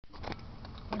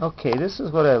Okay, this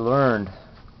is what I learned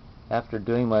after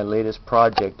doing my latest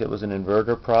project. It was an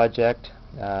inverter project,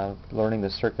 learning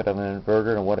the circuit of an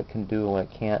inverter and what it can do and what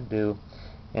it can't do,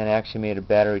 and I actually made a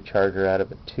battery charger out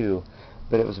of it too.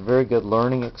 But it was a very good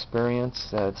learning experience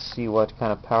to see what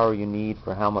kind of power you need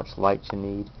for how much light you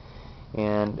need.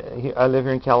 And I live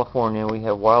here in California. We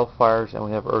have wildfires and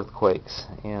we have earthquakes,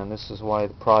 and this is why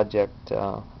the project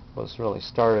was really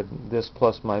started. This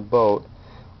plus my boat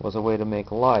was a way to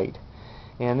make light.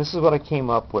 And this is what I came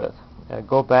up with.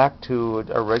 Go back to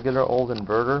a regular old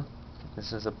inverter.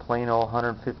 This is a plain old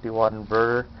 150 watt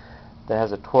inverter that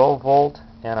has a 12 volt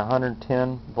and a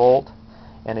 110 volt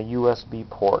and a USB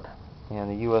port. And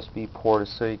the USB port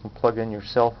is so you can plug in your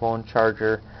cell phone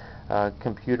charger,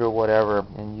 computer, whatever,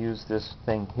 and use this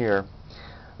thing here.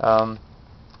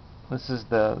 This is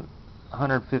the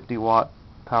 150 watt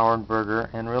power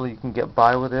inverter, and really you can get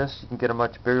by with this. You can get a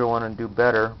much bigger one and do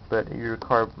better, but you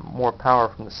require more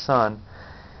power from the sun.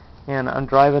 And I'm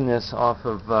driving this off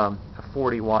of a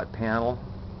 40 watt panel,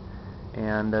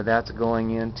 and that's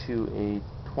going into a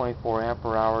 24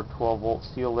 ampere hour 12 volt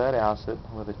steel lead acid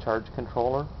with a charge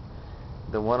controller.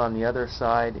 The one on the other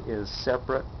side is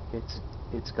separate.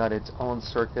 It's got its own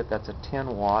circuit. That's a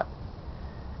 10 watt,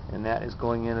 and that is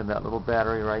going into that little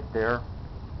battery right there.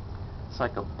 It's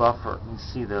like a buffer. You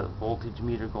see the voltage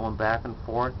meter going back and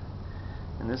forth,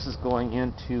 and this is going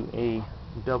into a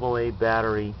AA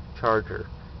battery charger.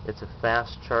 It's a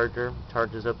fast charger,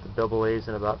 charges up the AA's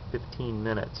in about 15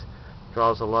 minutes.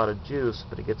 Draws a lot of juice,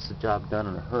 but it gets the job done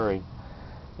in a hurry.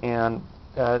 And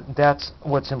that's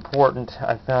what's important.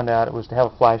 I found out it was to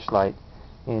have a flashlight,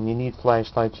 and you need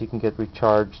flashlights you can get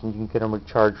recharged, and you can get them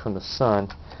recharged from the sun.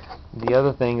 The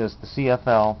other thing is the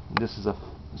CFL. This is a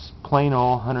plain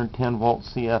old 110 volt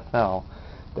CFL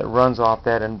that runs off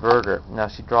that inverter. Now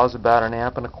she draws about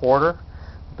 1.25 amps,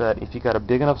 but if you got a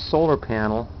big enough solar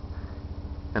panel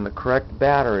and the correct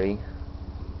battery,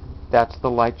 that's the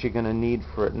light you're going to need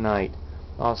for at night.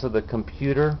 Also the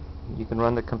computer, you can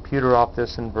run the computer off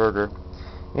this inverter.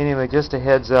 Anyway, just a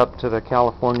heads up to the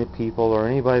California people or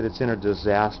anybody that's in a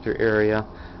disaster area.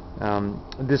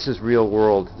 This is real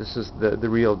world. This is the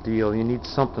real deal. You need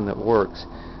something that works.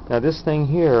 Now this thing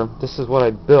here, this is what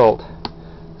I built.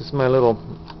 This is my little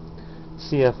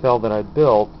CFL that I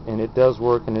built, and it does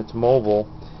work and it's mobile.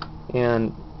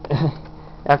 And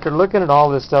after looking at all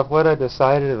this stuff, what I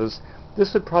decided was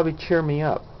this would probably cheer me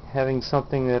up. Having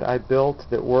something that I built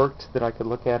that worked, that I could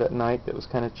look at night, that was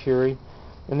kind of cheery,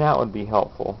 and that would be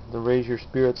helpful to raise your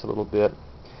spirits a little bit.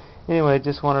 Anyway, I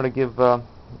just wanted to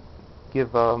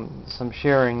give some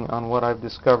sharing on what I've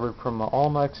discovered from all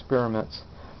my experiments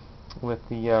with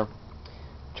the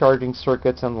charging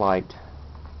circuits and light.